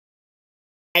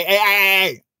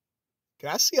Hey. Can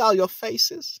I see all your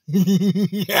faces?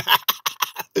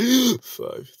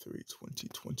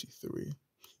 5/3/2023.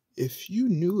 If you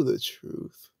knew the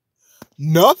truth,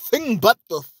 nothing but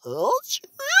the full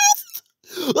truth,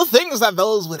 the things that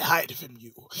those would hide from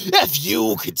you. If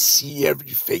you could see every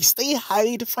face they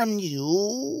hide from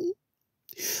you,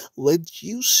 would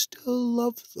you still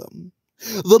love them?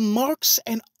 The marks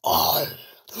and all.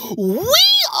 We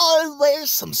all wear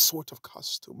some sort of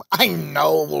costume. I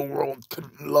know the world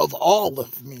couldn't love all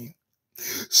of me.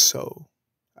 So,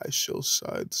 I show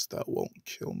sides that won't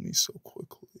kill me so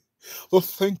quickly. The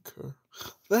thinker,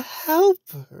 the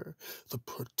helper, the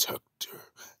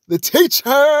protector, the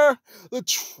teacher, the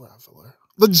traveler,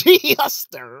 the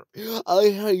jester. I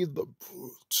hate the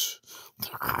brute,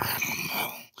 the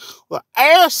animal, the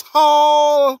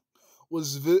asshole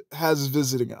has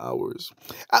visiting hours.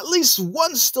 At least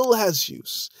one still has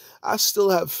use. I still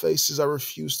have faces I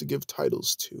refuse to give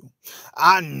titles to.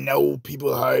 I know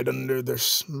people hide under their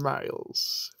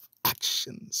smiles,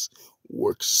 actions,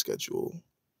 work schedule,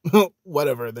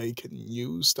 whatever they can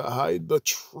use to hide the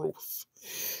truth.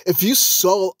 If you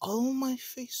saw all my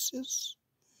faces,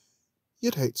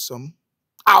 you'd hate some.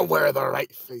 I'll wear the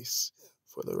right face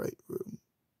for the right room.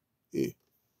 Yeah.